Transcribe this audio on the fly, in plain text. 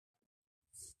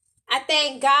I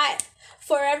thank God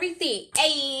for everything.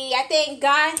 Hey, I thank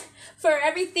God for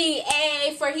everything.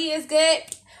 Hey, for he is good.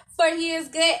 For he is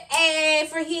good. Hey,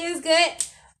 for he is good.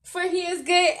 For he is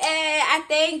good. Hey, I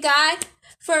thank God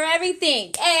for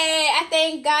everything. Hey, I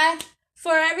thank God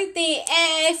for everything.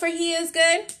 Hey, for he is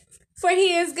good. For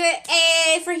he is good.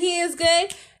 Hey, for he is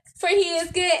good. For he is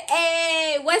good.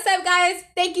 Hey, what's up, guys?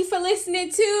 Thank you for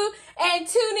listening to and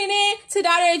tuning in to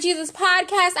Daughter of Jesus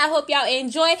podcast. I hope y'all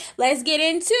enjoy. Let's get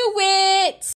into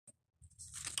it.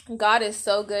 God is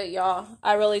so good, y'all.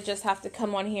 I really just have to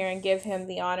come on here and give him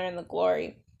the honor and the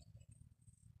glory.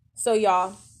 So,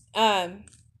 y'all, I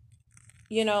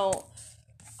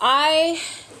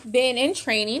been in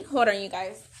training. Hold on, you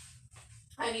guys.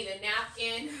 I need a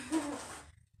napkin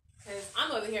because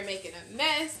I'm over here making a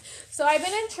mess. So I've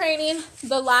been in training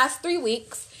the last 3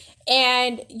 weeks,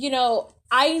 and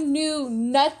I knew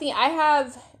nothing.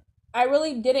 I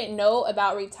really didn't know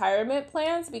about retirement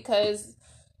plans because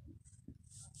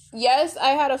yes, I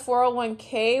had a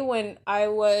 401k when I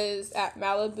was at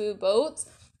Malibu Boats,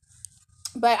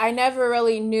 but I never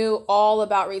really knew all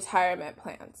about retirement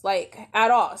plans, like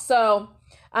at all. So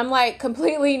I'm like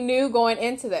completely new going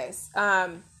into this.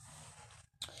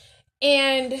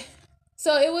 And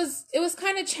so it was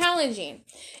kind of challenging,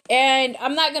 and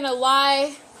I'm not going to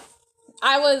lie.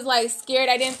 I was like scared.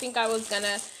 I didn't think I was going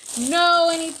to know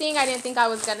anything. I didn't think I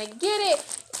was going to get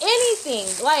anything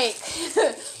like,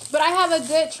 but I have a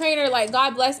good trainer. Like,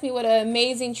 God bless me with an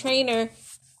amazing trainer,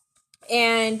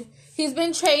 and he's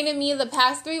been training me the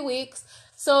past 3 weeks.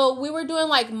 So we were doing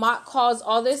like mock calls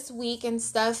all this week and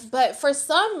stuff, but for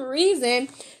some reason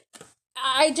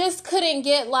I just couldn't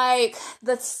get like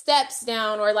the steps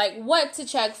down or like what to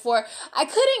check for. I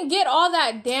couldn't get all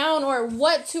that down or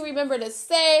what to remember to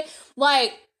say.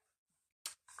 Like,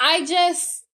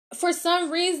 for some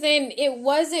reason, it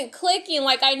wasn't clicking.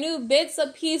 Like, I knew bits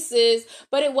and pieces,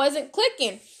 but it wasn't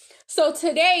clicking. So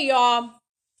today, y'all,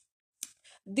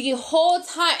 the whole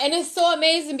time, and it's so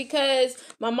amazing because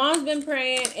my mom's been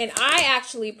praying and I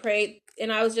actually prayed,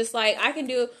 and I was just like, I can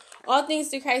do all things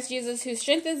through Christ Jesus who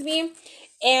strengthens me.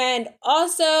 And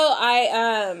also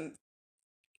I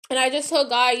just told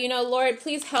God, Lord,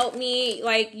 please help me.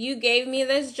 Like, you gave me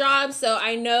this job, so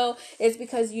I know it's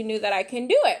because you knew that I can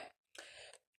do it.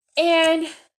 And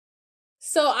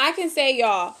so I can say,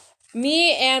 y'all,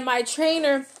 me and my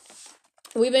trainer,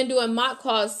 we've been doing mock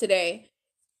calls today.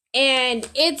 And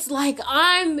it's like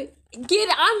I'm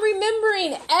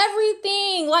remembering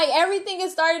everything. Like, everything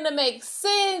is starting to make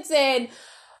sense. And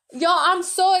y'all, I'm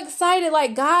so excited.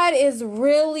 Like, God is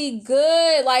really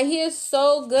good. Like, he is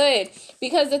so good.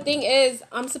 Because the thing is,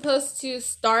 I'm supposed to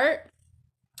start,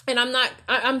 and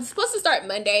I'm supposed to start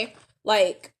Monday,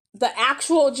 like the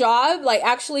actual job, like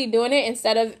actually doing it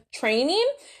instead of training.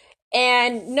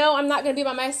 And no, I'm not going to be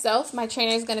by myself. My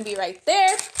trainer is going to be right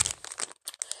there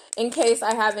in case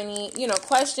I have any,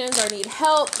 questions or need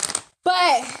help.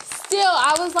 But still,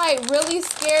 I was like really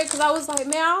scared because I was like,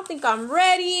 man, I don't think I'm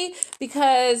ready,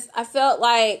 because I felt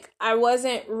like I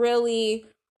wasn't really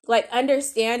like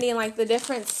understanding like the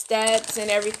different steps and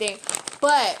everything.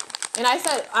 And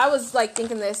I was like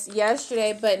thinking this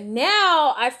yesterday, but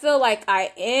now I feel like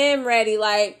I am ready.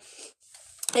 Like,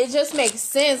 it just makes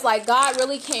sense. Like, God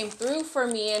really came through for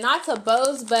me, and not to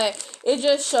boast, but it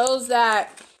just shows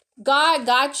that God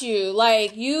got you.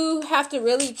 Like, you have to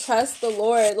really trust the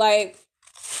Lord. Like,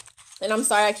 and I'm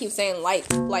sorry I keep saying like.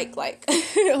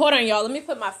 Hold on, y'all. Let me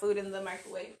put my food in the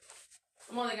microwave.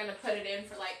 I'm only going to put it in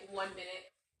for like 1 minute.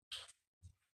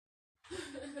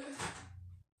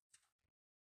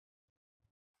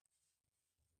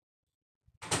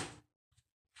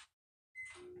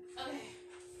 Okay.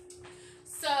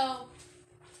 So,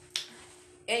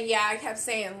 and yeah, I kept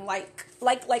saying like.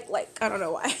 I don't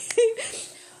know why.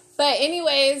 But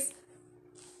anyways,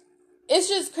 it's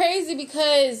just crazy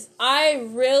because I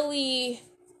really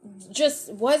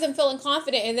just wasn't feeling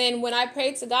confident. And then when I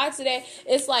prayed to God today,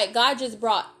 it's like God just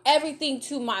brought everything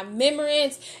to my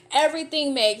remembrance.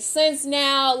 Everything makes sense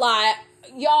now. Like,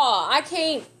 y'all, I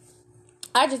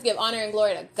just give honor and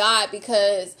glory to God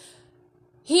because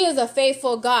he is a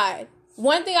faithful God.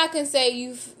 One thing I can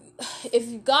say,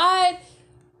 if God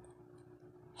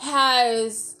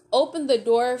has opened the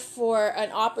door for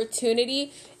an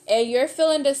opportunity and you're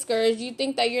feeling discouraged, you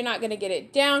think that you're not going to get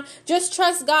it down, just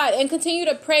trust God and continue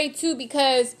to pray too,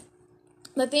 because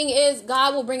the thing is,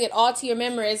 God will bring it all to your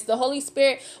remembrance. The Holy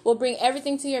Spirit will bring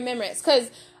everything to your remembrance, because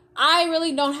I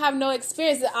really don't have no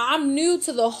experience. I'm new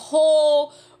to the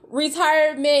whole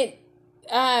retirement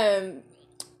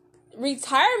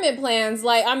plans.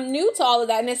 Like, I'm new to all of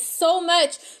that, and it's so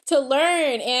much to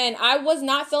learn, and I was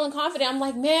not feeling confident. I'm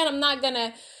like, man, I'm not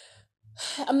gonna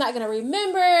I'm not going to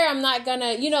remember. I'm not going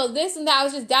to, this and that. I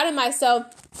was just doubting myself.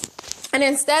 And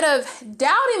instead of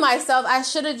doubting myself, I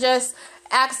should have just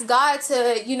asked God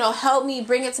to, help me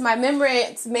bring it to my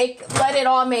remembrance, let it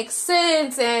all make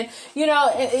sense, and,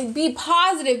 be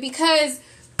positive, because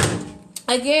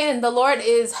again, the Lord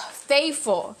is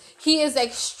faithful. He is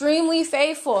extremely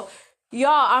faithful.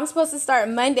 Y'all, I'm supposed to start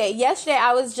Monday. Yesterday,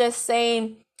 I was just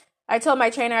saying, I told my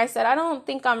trainer, I said, I don't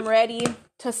think I'm ready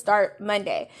to start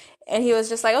Monday. And he was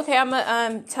just like, okay, I'm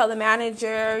going to tell the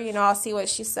manager, I'll see what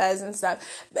she says and stuff.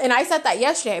 And I said that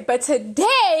yesterday. But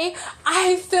today,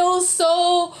 I feel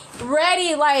so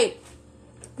ready. Like,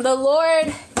 the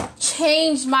Lord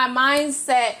changed my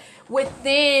mindset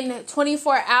within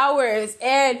 24 hours.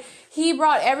 And He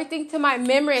brought everything to my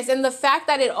memories. And the fact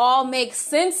that it all makes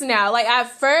sense now. Like, at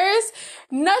first,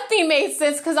 nothing made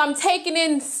sense because I'm taking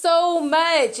in so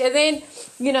much. And then,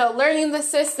 learning the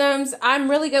systems. I'm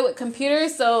really good with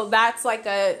computers, so that's like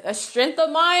a strength of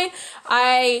mine.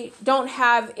 I don't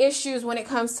have issues when it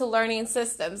comes to learning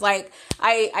systems. Like,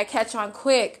 I catch on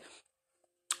quick.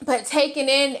 But taking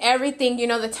in everything,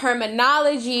 the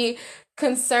terminology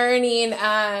concerning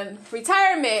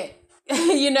retirement,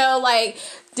 like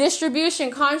distribution,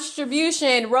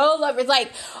 contribution, rollovers,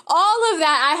 like all of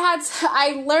that,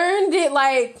 I learned it,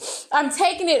 like I'm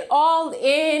taking it all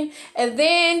in, and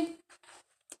then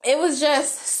it was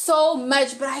just so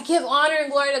much. But I give honor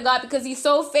and glory to God because He's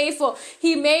so faithful.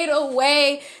 He made a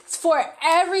way for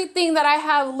everything that I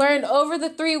have learned over the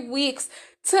 3 weeks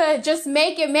to just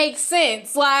make it make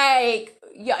sense. Like,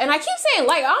 yeah, and I keep saying,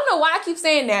 like, I don't know why I keep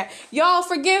saying that. Y'all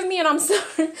forgive me, and I'm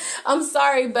sorry. I'm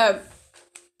sorry, but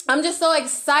I'm just so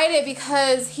excited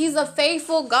because He's a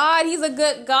faithful God. He's a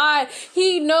good God.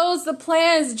 He knows the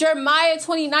plans. Jeremiah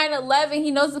 29:11.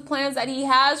 He knows the plans that He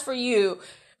has for you.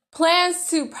 Plans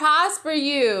to prosper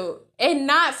you and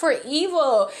not for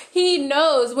evil. He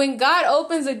knows when God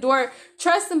opens a door,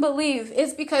 trust and believe.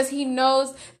 It's because He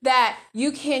knows that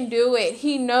you can do it.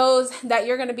 He knows that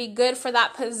you're going to be good for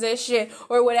that position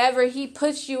or whatever He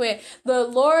puts you in. The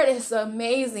Lord is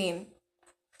amazing.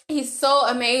 He's so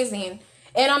amazing.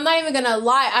 And I'm not even going to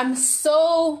lie. I'm just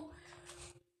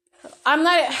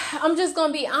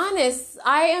going to be honest.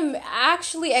 I am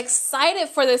actually excited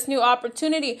for this new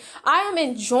opportunity. I am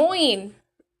enjoying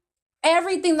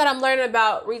everything that I'm learning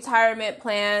about retirement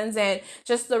plans and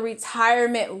just the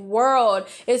retirement world.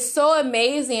 It's so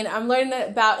amazing. I'm learning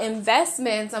about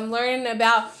investments. I'm learning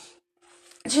about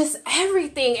just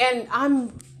everything. And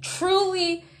I'm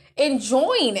truly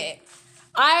enjoying it.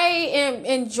 I am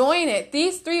enjoying it.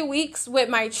 These 3 weeks with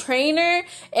my trainer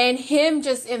and him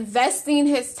just investing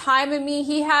his time in me.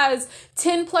 He has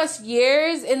 10 plus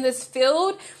years in this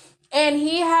field and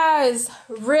he has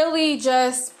really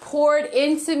just poured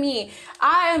into me.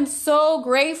 I am so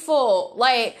grateful.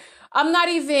 Like, I'm not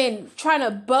even trying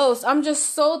to boast. I'm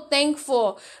just so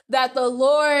thankful that the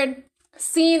Lord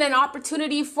seen an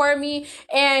opportunity for me,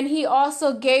 and He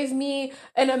also gave me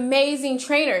an amazing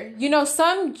trainer.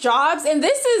 Some jobs, and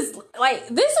this is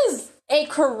a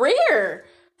career.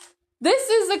 This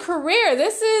is a career.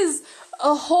 This is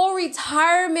a whole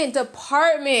retirement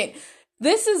department.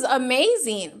 This is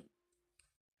amazing.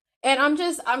 And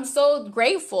I'm so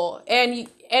grateful. And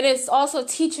it's also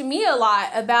teaching me a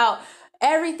lot about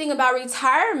everything about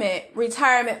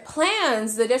retirement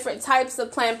plans, the different types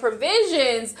of plan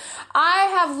provisions. I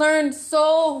have learned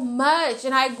so much,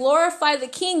 and I glorify the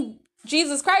King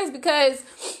Jesus Christ because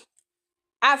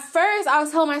at first I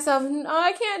was telling myself, no,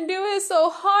 I can't do it, it's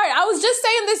so hard. I was just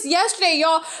saying this yesterday,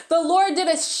 y'all. The Lord did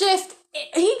a shift.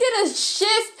 He did a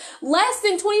shift less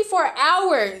than 24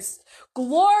 hours.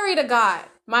 Glory to God.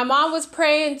 My mom was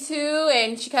praying too,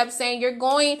 and she kept saying, you're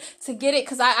going to get it,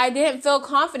 because I didn't feel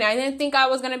confident. I didn't think I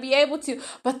was going to be able to,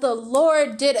 but the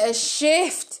Lord did a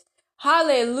shift.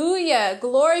 Hallelujah.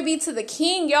 Glory be to the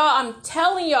King, y'all. I'm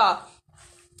telling y'all,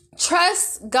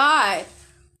 trust God.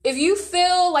 If you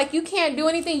feel like you can't do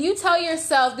anything, you tell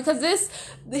yourself, because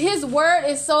His word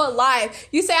is so alive.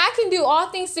 You say, I can do all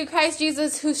things through Christ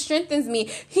Jesus who strengthens me.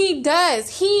 He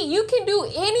does. You can do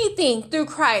anything through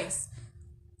Christ.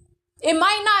 It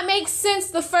might not make sense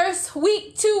the first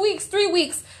week, 2 weeks, 3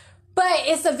 weeks, but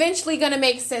it's eventually going to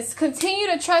make sense. Continue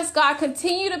to trust God.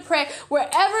 Continue to pray.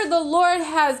 Wherever the Lord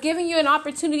has given you an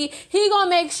opportunity, He's going to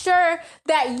make sure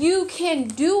that you can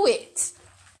do it.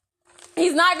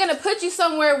 He's not going to put you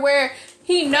somewhere where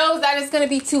He knows that it's going to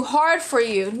be too hard for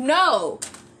you. No.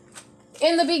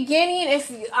 In the beginning,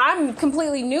 if I'm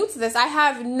completely new to this, I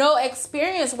have no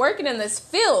experience working in this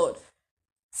field.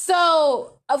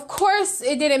 So, of course,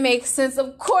 it didn't make sense.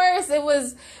 Of course, it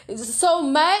was so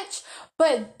much.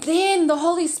 But then the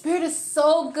Holy Spirit is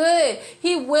so good.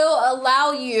 He will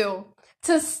allow you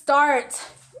to start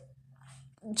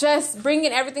just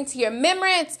bringing everything to your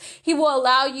remembrance. He will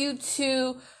allow it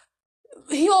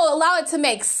to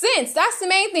make sense. That's the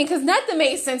main thing, because nothing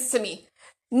made sense to me.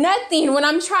 Nothing. When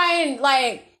I'm trying,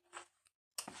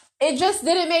 it just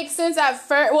didn't make sense at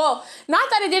first. Well, not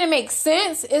that it didn't make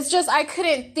sense. It's just I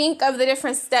couldn't think of the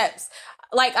different steps.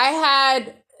 Like, I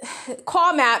had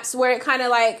call maps where it kind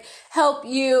of help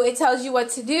you. It tells you what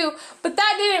to do. But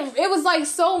that didn't, it was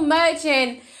so much,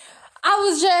 and I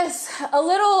was just I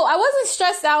wasn't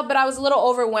stressed out, but I was a little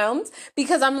overwhelmed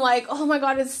because I'm like, oh my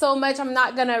God, it's so much. I'm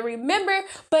not going to remember.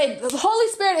 But the Holy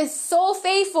Spirit is so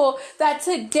faithful that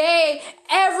today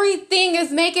everything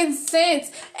is making sense.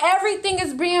 Everything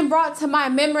is being brought to my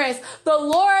remembrance. The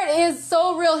Lord is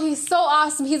so real. He's so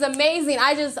awesome. He's amazing.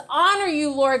 I just honor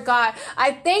you, Lord God.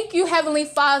 I thank you, Heavenly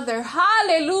Father.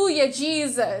 Hallelujah,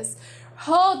 Jesus.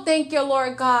 Oh, thank you,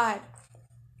 Lord God.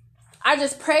 I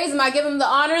just praise him. I give him the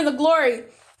honor and the glory.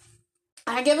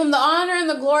 I give him the honor and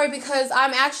the glory because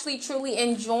I'm actually truly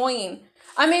enjoying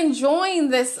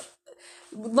this,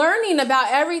 learning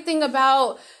about everything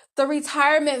about the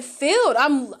retirement field.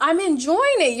 I'm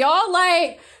enjoying it, y'all.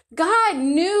 God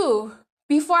knew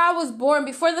before I was born,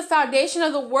 before the foundation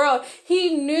of the world,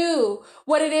 he knew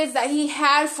what it is that he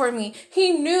had for me.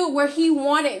 He knew where he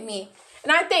wanted me.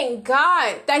 And I thank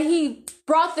God that he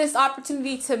brought this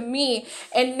opportunity to me.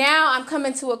 And now I'm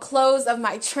coming to a close of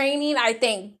my training. I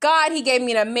thank God he gave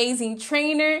me an amazing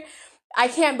trainer. I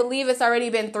can't believe it's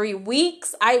already been 3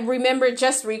 weeks. I remember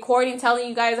just recording, telling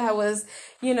you guys I was,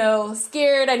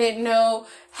 scared. I didn't know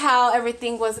how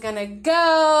everything was going to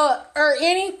go or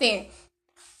anything.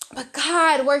 But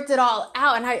God worked it all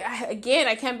out. And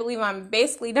I can't believe I'm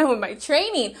basically done with my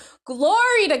training.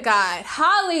 Glory to God.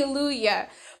 Hallelujah.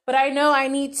 But I know I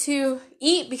need to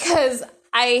eat because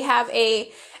I have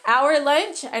a hour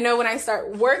lunch. I know when I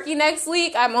start working next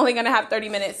week, I'm only going to have 30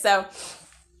 minutes. So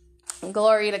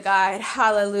glory to God.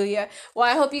 Hallelujah. Well,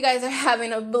 I hope you guys are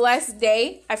having a blessed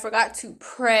day. I forgot to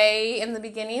pray in the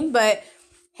beginning, but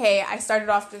hey, I started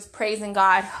off just praising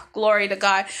God. Glory to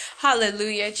God.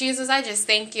 Hallelujah. Jesus, I just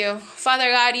thank you. Father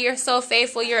God, you're so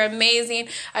faithful. You're amazing.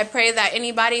 I pray that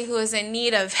anybody who is in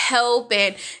need of help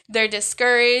and they're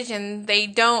discouraged and they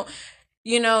don't,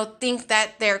 think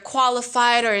that they're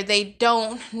qualified or they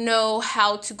don't know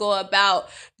how to go about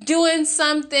doing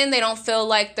something. They don't feel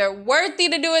like they're worthy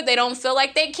to do it. They don't feel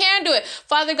like they can do it.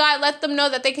 Father God, let them know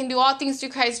that they can do all things through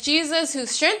Christ Jesus who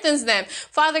strengthens them.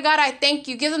 Father God, I thank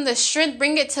you. Give them the strength.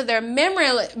 Bring it to their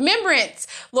remembrance.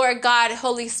 Lord God,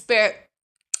 Holy Spirit.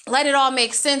 Let it all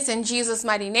make sense in Jesus'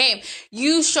 mighty name.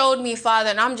 You showed me, Father,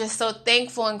 and I'm just so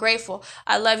thankful and grateful.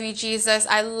 I love you, Jesus.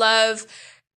 I love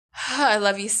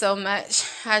you so much.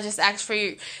 I just ask for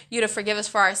you to forgive us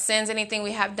for our sins, anything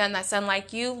we have done that's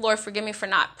unlike you. Lord, forgive me for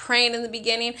not praying in the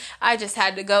beginning. I just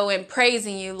had to go in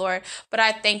praising you, Lord. But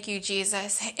I thank you,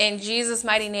 Jesus. In Jesus'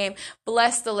 mighty name,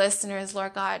 bless the listeners,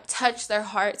 Lord God. Touch their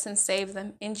hearts and save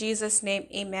them. In Jesus' name,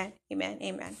 amen, amen,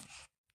 amen.